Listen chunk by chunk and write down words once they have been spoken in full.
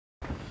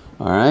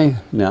All right,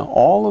 now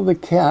all of the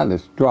cat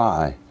is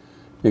dry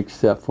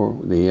except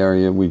for the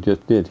area we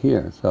just did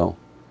here. So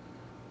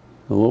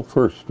the little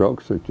first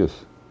strokes are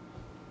just,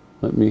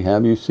 let me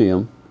have you see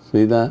them.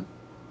 See that?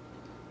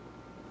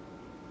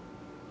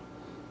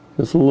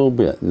 Just a little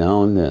bit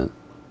now and then.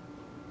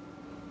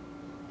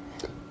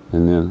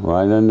 And then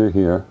right under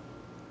here.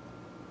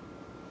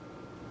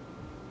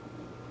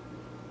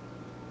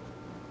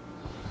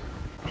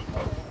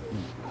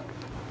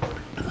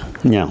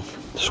 Now,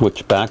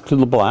 switch back to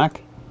the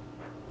black.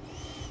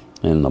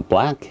 And the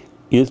black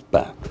is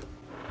back.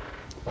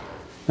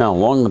 Now,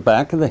 along the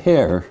back of the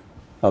hair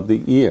of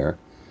the ear,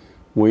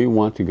 we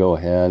want to go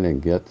ahead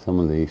and get some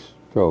of these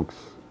strokes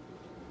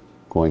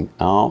going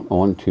out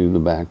onto the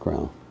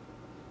background.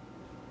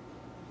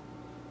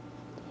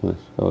 So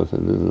this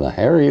is a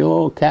hairy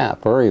little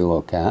cat, furry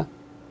little cat,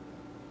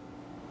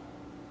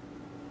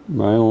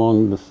 right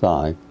along the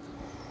side.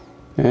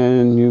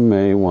 And you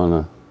may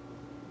want to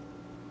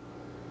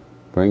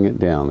bring it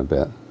down a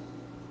bit.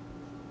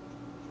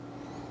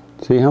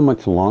 See how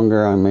much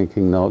longer I'm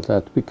making those?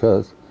 That's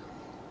because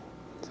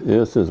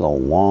this is a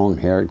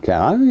long-haired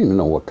cat. I don't even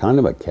know what kind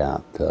of a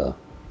cat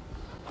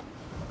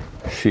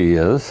she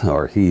is,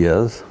 or he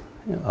is.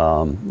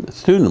 A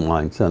student of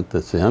mine sent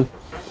this in.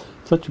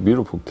 Such a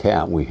beautiful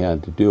cat, we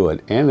had to do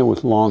it. And it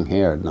was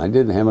long-haired, and I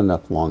didn't have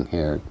enough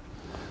long-haired.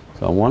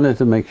 So I wanted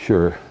to make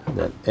sure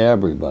that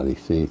everybody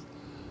sees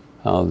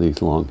how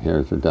these long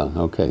hairs are done.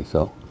 Okay,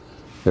 so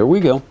there we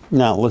go.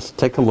 Now let's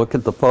take a look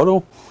at the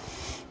photo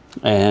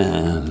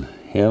and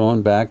head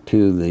on back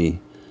to the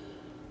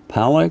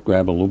palette,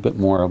 grab a little bit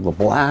more of the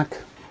black,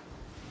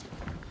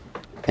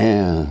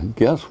 and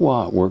guess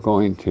what? We're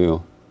going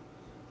to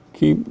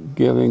keep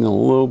giving a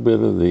little bit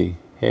of the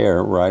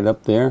hair right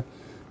up there,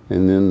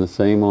 and then the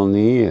same on the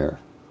ear,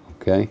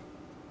 okay?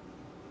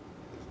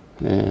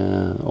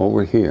 And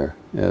over here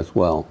as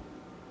well.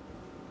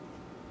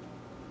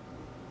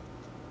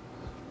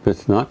 If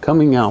it's not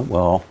coming out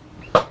well,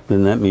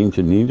 then that means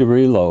you need to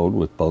reload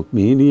with both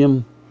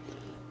medium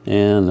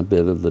and a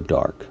bit of the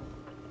dark.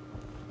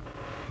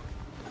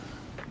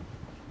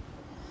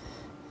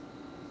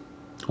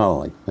 Oh,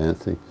 like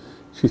Fancy.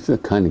 She's the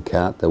kind of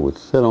cat that would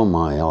sit on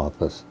my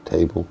office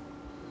table.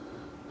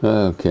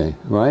 Okay,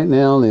 right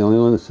now the only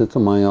one that sits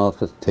on my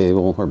office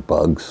table are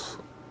Bugs.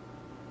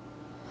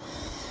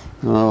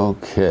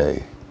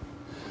 Okay,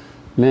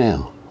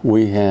 now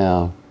we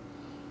have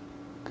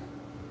a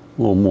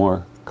little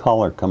more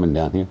color coming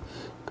down here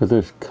because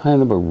there's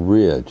kind of a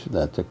ridge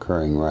that's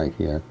occurring right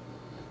here.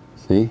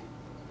 See?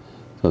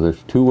 So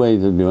there's two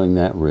ways of doing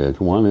that ridge.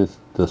 One is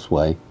this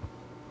way.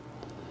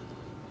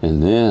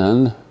 And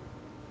then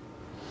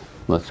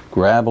let's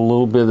grab a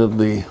little bit of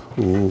the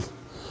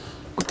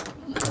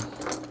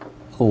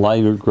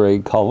lighter gray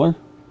color.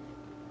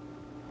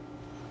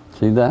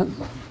 See that?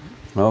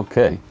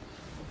 Okay.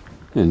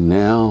 And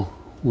now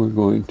we're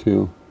going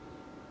to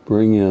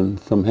bring in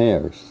some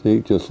hairs.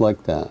 See, just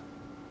like that.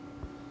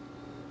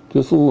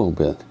 Just a little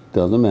bit.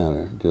 Doesn't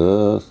matter.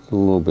 Just a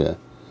little bit.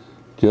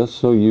 Just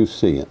so you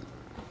see it.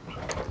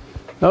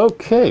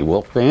 Okay,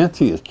 well,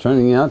 Fancy is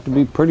turning out to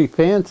be pretty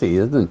fancy,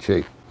 isn't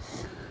she?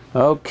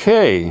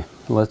 Okay,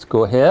 let's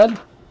go ahead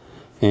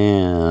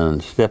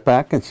and step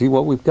back and see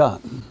what we've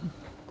got.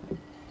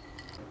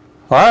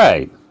 All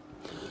right.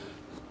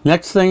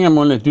 Next thing I'm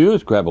going to do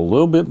is grab a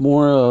little bit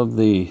more of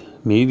the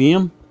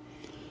medium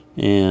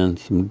and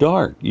some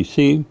dark. You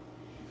see,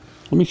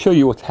 let me show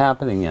you what's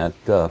happening at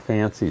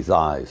Fancy's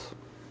eyes.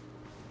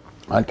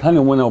 I kind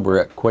of went over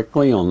it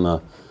quickly. On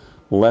the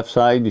left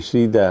side, you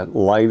see that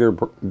lighter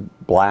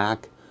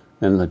black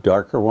and the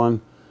darker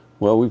one.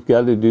 Well, we've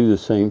got to do the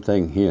same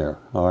thing here,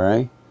 all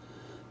right?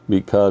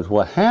 Because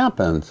what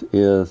happens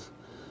is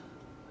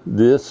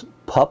this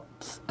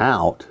puffs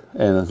out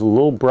and it's a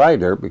little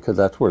brighter because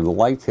that's where the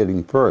light's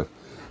hitting first.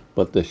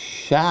 But the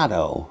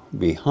shadow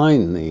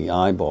behind the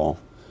eyeball,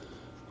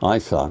 eye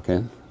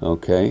socket,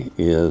 okay,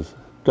 is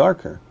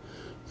darker.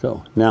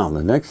 So now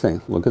the next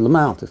thing, look at the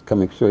mouth. It's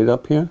coming straight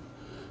up here.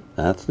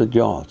 That's the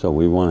jaw. So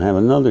we want to have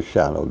another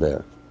shadow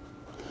there.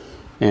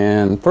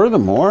 And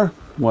furthermore,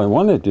 what I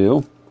want to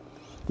do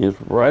is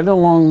right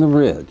along the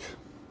ridge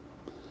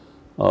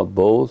of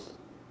both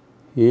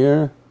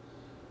here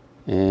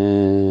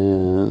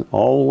and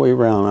all the way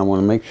around. I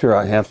want to make sure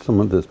I have some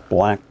of this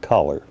black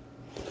color.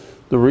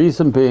 The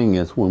reason being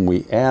is when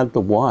we add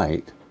the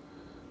white,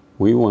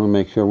 we want to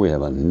make sure we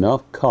have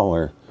enough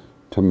color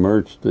to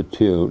merge the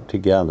two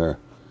together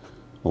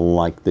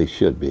like they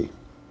should be.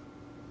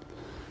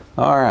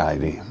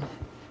 Alrighty.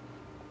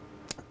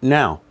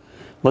 Now,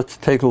 let's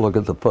take a look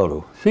at the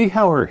photo. See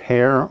how her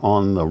hair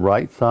on the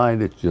right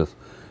side is just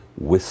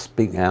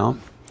wisping out?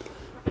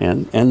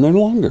 And they're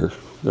longer.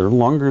 They're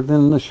longer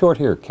than the short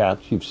hair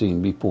cats you've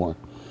seen before.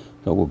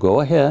 So we'll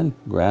go ahead,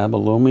 grab a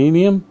little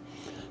medium,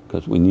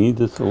 because we need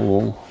this a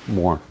little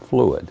more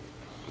fluid.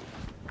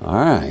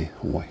 Alright,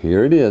 well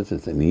here it is.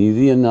 It's an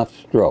easy enough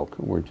stroke.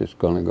 We're just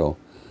going to go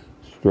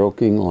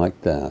stroking like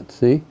that.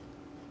 See?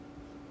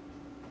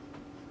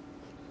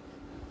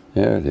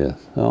 There it is.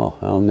 Oh,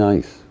 how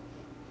nice.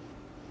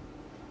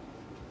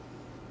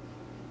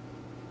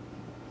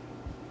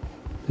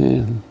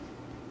 And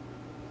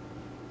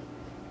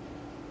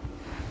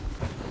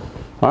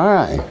all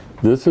right,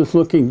 this is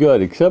looking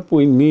good, except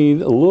we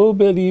need a little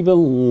bit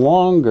even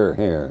longer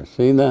hair.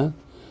 See that? I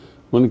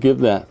want to give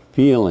that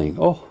feeling.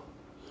 Oh,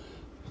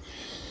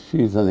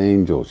 she's an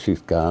angel.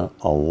 She's got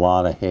a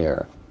lot of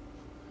hair.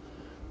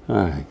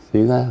 All right,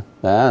 see that?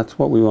 That's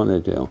what we want to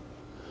do.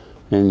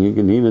 And you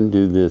can even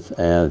do this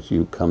as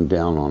you come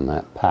down on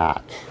that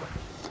patch.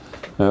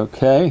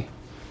 Okay,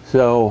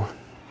 so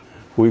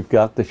we've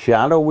got the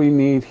shadow we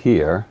need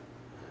here.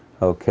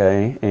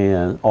 Okay,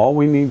 and all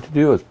we need to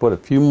do is put a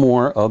few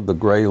more of the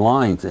gray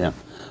lines in.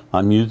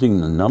 I'm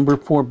using the number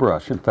 4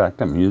 brush. In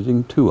fact, I'm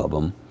using 2 of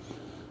them.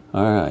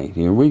 All right,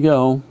 here we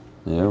go.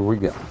 There we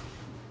go.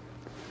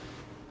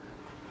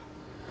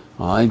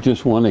 I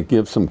just want to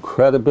give some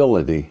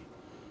credibility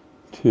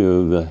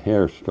to the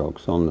hair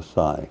strokes on the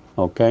side,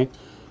 okay?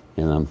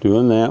 And I'm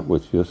doing that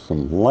with just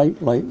some light.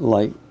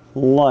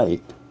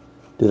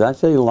 Did I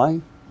say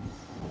light?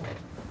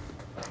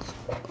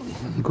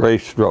 Gray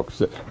strokes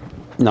there.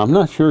 Now, I'm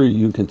not sure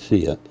you can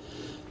see it,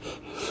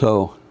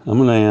 so I'm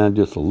going to add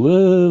just a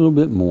little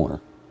bit more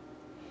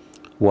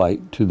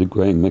white to the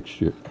gray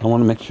mixture. I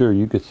want to make sure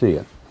you can see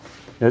it.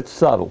 It's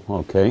subtle,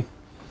 okay?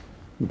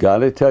 Got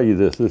to tell you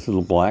this is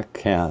a black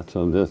cat,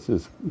 so this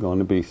is going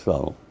to be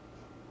subtle.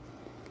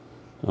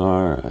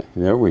 All right,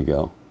 there we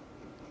go.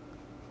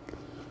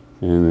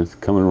 And it's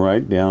coming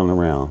right down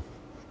around.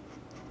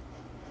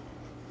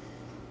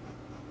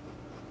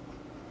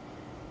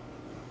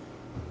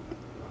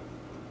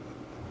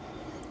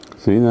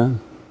 See that?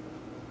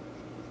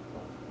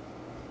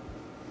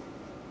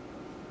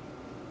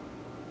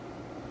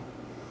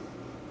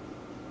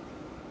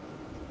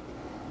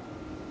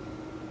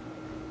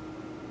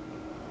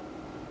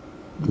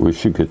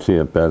 Wish you could see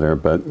it better,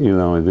 but you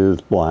know, it is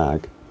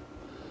black.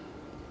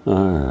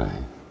 All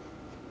right.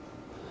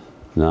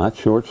 Not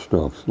short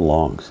strokes,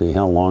 long. See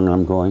how long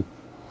I'm going?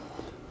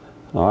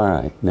 All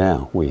right,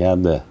 now we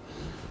have the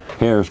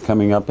hairs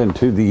coming up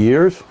into the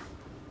ears.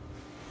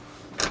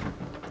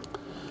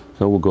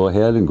 So we'll go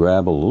ahead and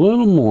grab a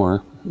little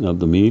more of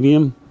the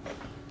medium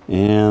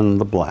and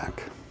the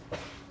black.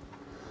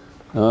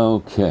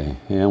 Okay,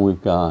 and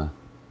we've got,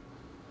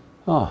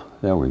 oh,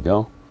 there we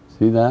go.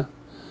 See that?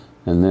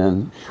 And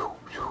then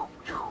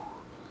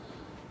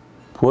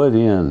put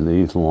in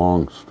these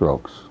long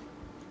strokes.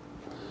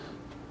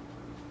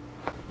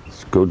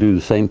 Let's go do the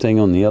same thing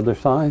on the other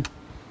side.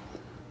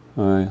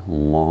 All right,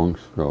 long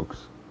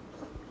strokes.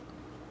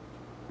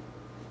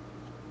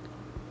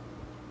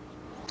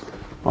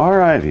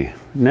 Alrighty,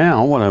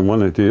 now what I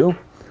want to do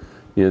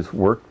is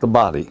work the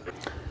body.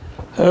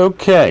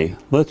 Okay,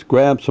 let's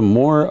grab some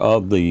more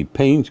of the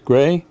Payne's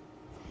Gray,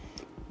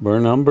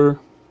 burn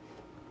umber,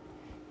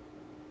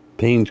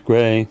 Payne's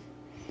Gray,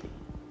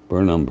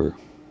 burn umber.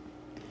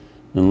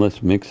 And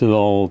let's mix it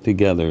all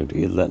together to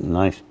get that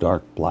nice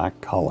dark black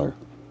color.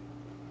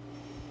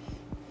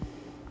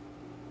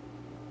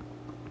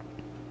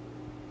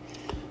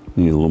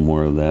 Need a little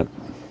more of that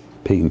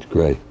Payne's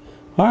Gray.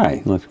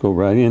 Alright, let's go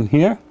right in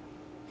here.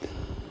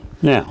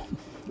 Now,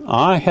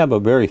 I have a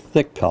very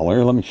thick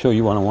color. Let me show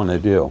you what I want to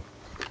do.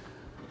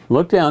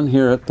 Look down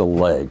here at the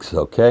legs,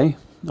 okay?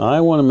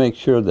 I want to make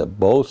sure that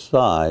both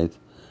sides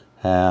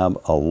have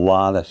a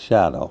lot of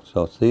shadow.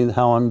 So see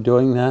how I'm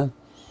doing that?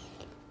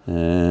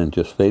 And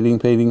just fading.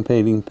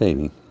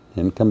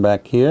 Then come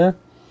back here,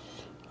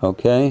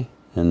 okay?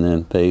 And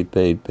then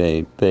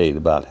fade,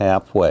 about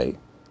halfway.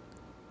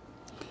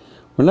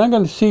 We're not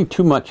going to see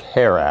too much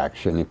hair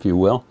action, if you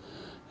will.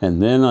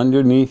 And then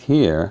underneath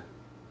here,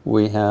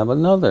 we have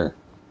another,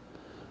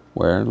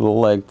 where the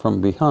leg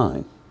from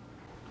behind.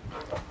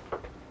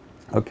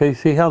 Okay,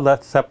 see how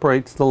that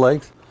separates the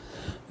legs?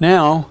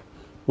 Now,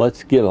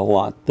 let's get a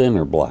lot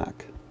thinner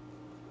black.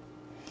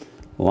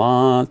 A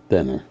lot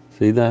thinner.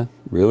 See that?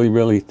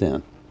 Really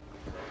thin.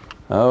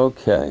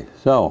 Okay,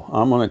 so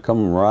I'm going to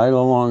come right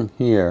along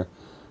here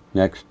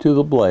next to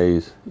the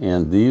blaze,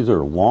 and these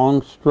are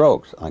long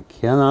strokes. I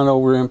cannot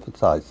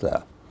overemphasize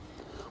that.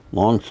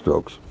 Long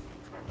strokes.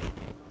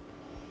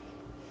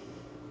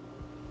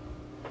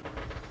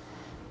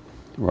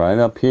 Right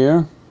up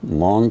here,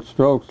 long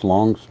strokes.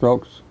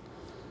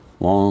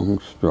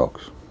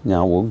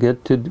 Now we'll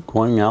get to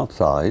going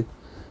outside.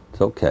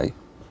 It's okay.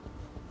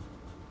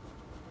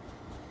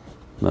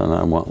 Then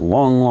I want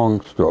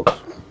long strokes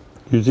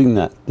using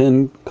that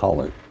thin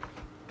color.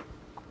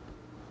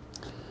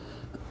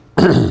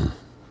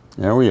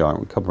 There we are.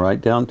 We come right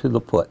down to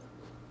the foot.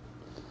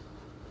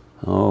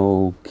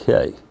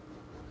 Okay.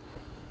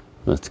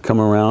 Let's come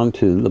around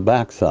to the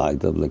back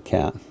side of the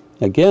cat.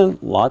 Again,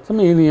 lots of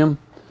medium.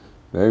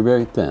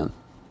 Very thin.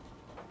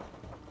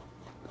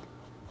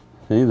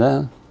 See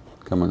that?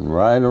 Coming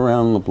right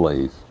around the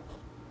blaze.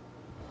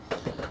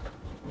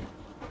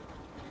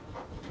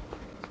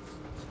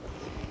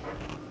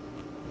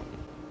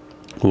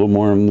 A little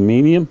more of the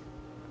medium.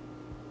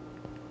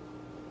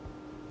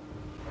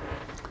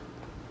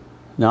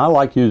 Now I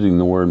like using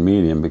the word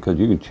medium because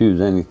you can choose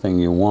anything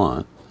you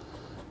want.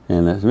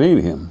 And it's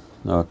medium.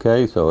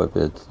 Okay, so if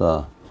it's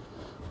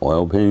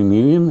Oil painting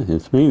medium,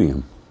 it's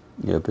medium.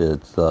 If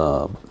it's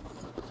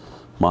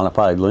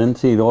modified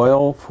linseed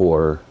oil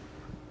for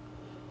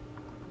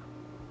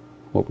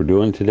what we're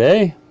doing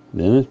today,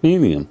 then it's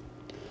medium.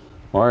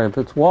 Or if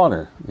it's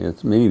water,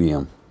 it's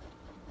medium.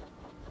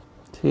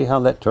 See how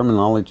that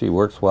terminology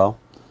works well?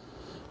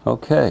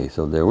 Okay,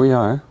 so there we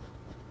are.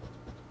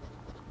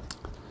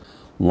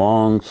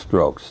 Long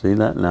strokes. See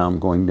that? Now I'm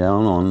going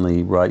down on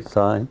the right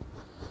side.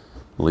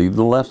 Leave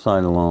the left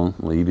side alone.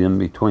 Leave in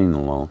between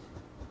alone.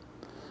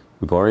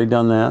 We've already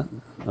done that.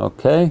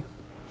 Okay.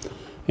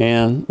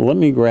 And let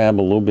me grab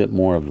a little bit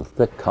more of the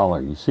thick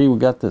color. You see we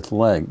got this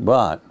leg,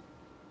 but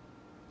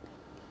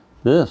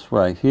this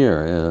right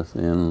here is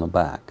in the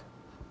back.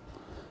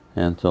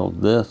 And so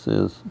this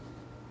is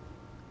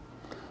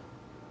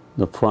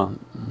the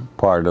front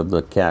part of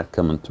the cat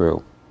coming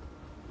through.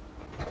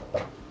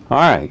 All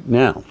right,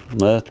 now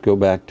let's go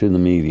back to the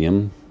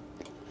medium.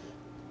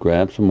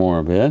 Grab some more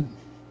of it.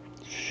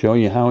 Show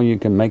you how you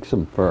can make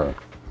some fur.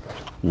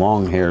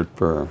 Long-haired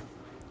fur.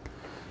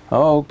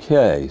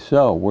 Okay,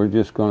 so we're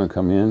just going to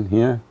come in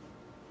here.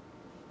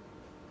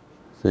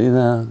 See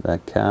that?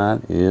 That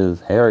cat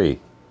is hairy.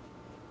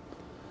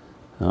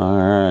 All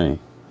right,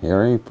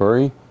 hairy,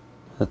 furry.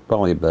 That's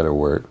probably a better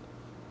word.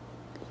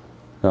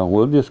 So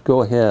we'll just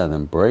go ahead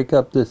and break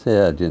up this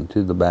edge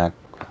into the back.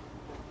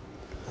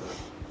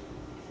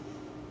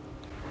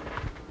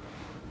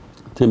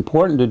 It's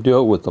important to do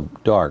it with the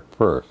dark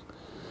first,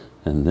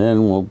 and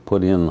then we'll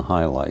put in the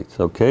highlights,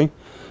 okay?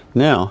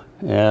 Now,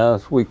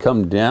 as we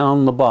come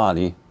down the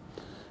body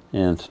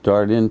and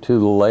start into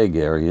the leg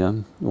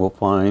area, we'll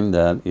find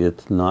that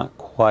it's not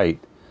quite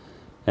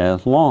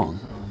as long.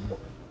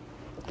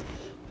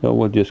 So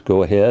we'll just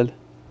go ahead,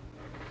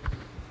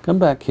 come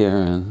back here,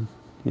 and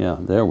yeah,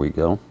 there we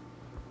go.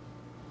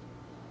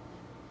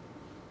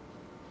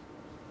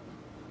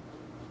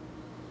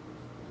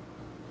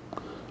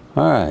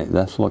 All right,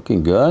 that's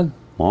looking good.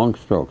 Long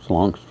strokes,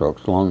 long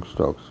strokes, long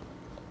strokes.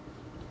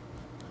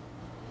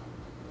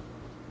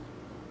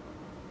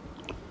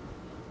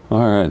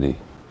 Alrighty,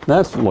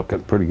 that's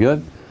looking pretty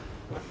good.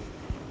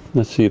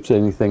 Let's see if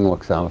anything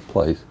looks out of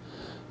place.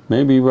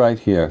 Maybe right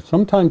here.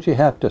 Sometimes you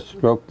have to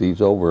stroke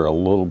these over a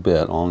little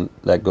bit on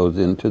that goes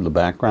into the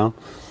background,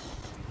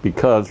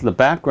 because the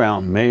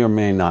background may or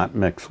may not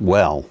mix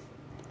well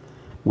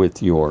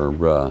with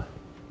your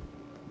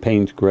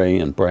Payne's gray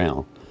and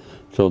brown.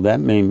 So that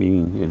may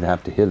mean you'd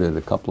have to hit it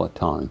a couple of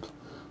times.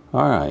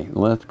 All right,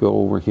 let's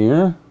go over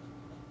here.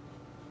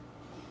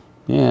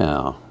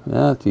 Yeah,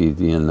 that's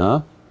easy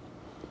enough.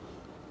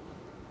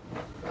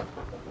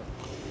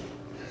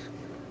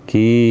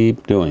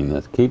 Keep doing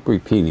this, keep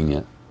repeating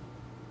it.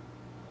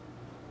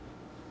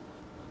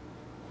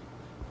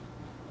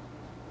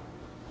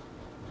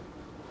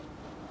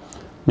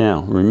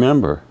 Now,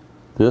 remember,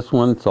 this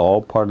one's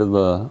all part of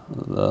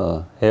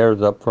the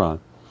hairs up front.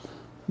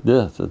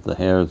 This is the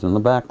hairs in the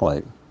back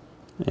leg,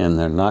 and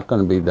they're not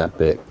going to be that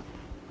big.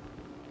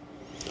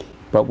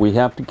 But we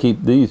have to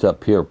keep these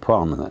up here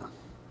prominent.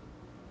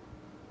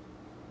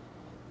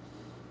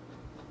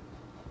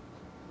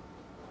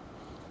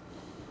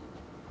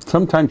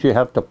 Sometimes you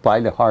have to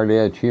fight a hard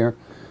edge here,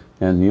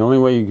 and the only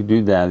way you can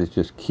do that is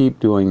just keep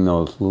doing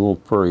those little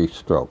furry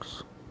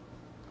strokes.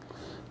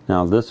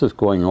 Now this is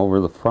going over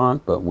the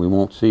front, but we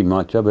won't see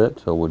much of it,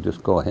 so we'll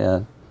just go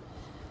ahead.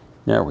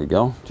 There we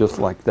go, just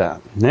like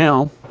that.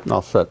 Now,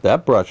 I'll set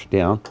that brush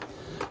down,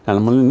 and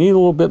I'm going to need a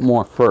little bit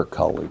more fur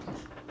colored.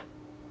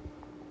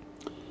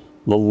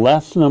 The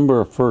less number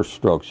of fur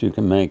strokes you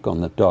can make on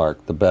the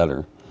dark, the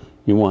better.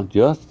 You want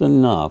just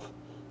enough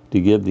to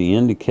give the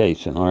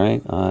indication, all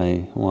right?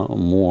 I want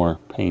more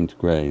Payne's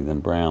gray than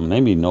brown.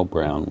 Maybe no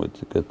brown, which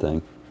is a good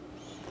thing.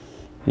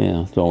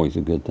 Yeah, it's always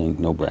a good thing,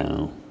 no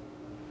brown.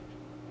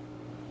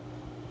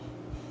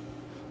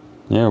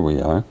 There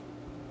we are.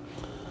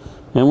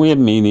 And we have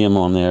medium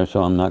on there,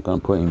 so I'm not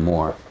going to put any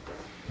more.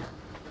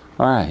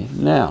 All right,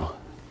 now,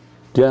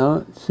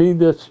 see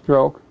this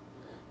stroke?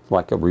 It's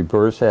like a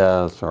reverse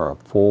S or a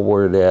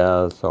forward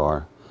S,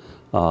 or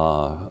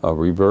a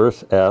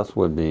reverse S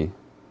would be.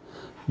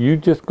 You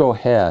just go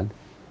ahead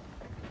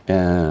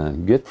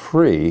and get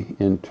free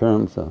in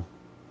terms of,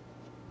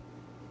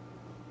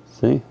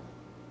 see?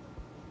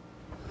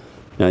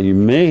 Now you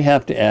may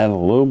have to add a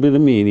little bit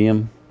of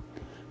medium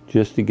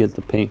just to get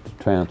the paint to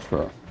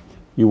transfer.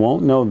 You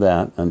won't know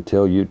that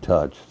until you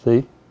touch,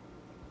 see?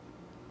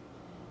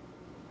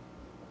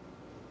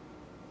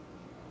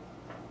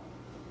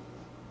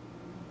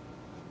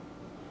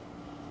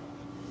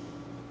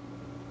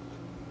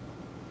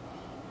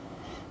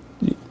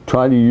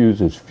 Try to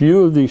use as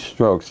few of these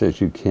strokes as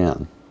you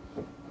can.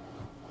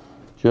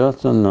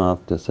 Just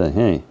enough to say,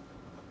 hey,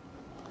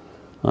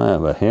 I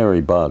have a hairy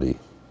body.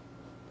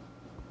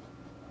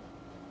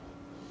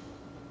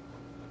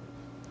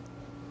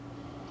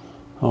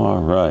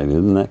 All right,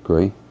 isn't that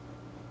great?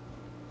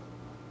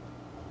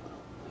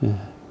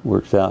 Yeah,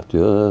 works out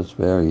just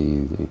very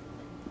easy.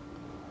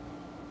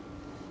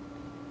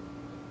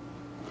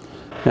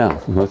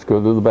 Now, let's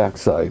go to the back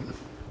side.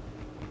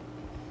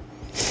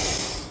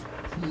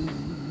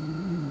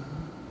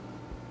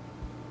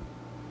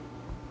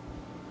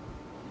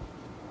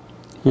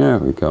 There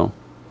we go.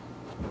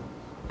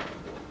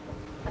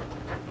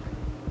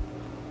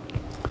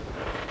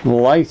 The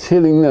light's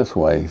hitting this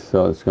way,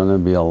 so it's going to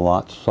be a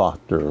lot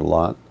softer, a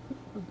lot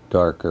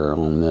darker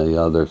on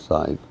the other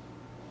side.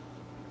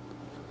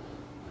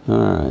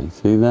 Alright,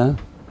 see that?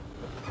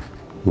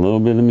 A little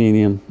bit of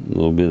medium, a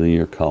little bit of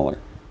your color.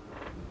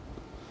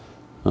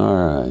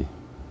 Alright,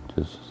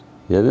 just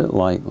hit it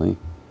lightly.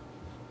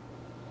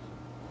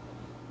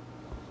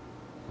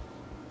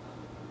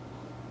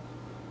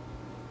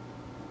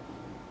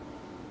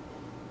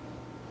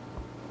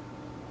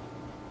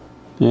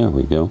 There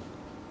we go.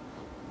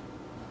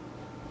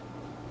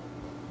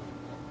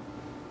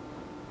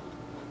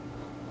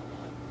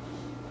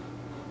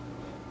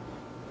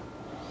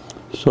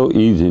 So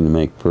easy to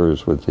make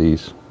furs with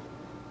these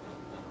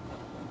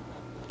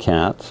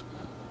cats.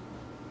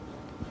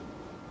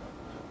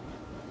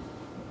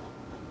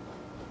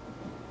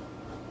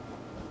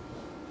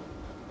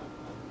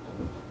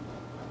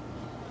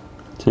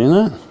 See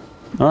that?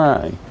 All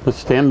right, let's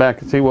stand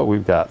back and see what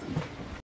we've got.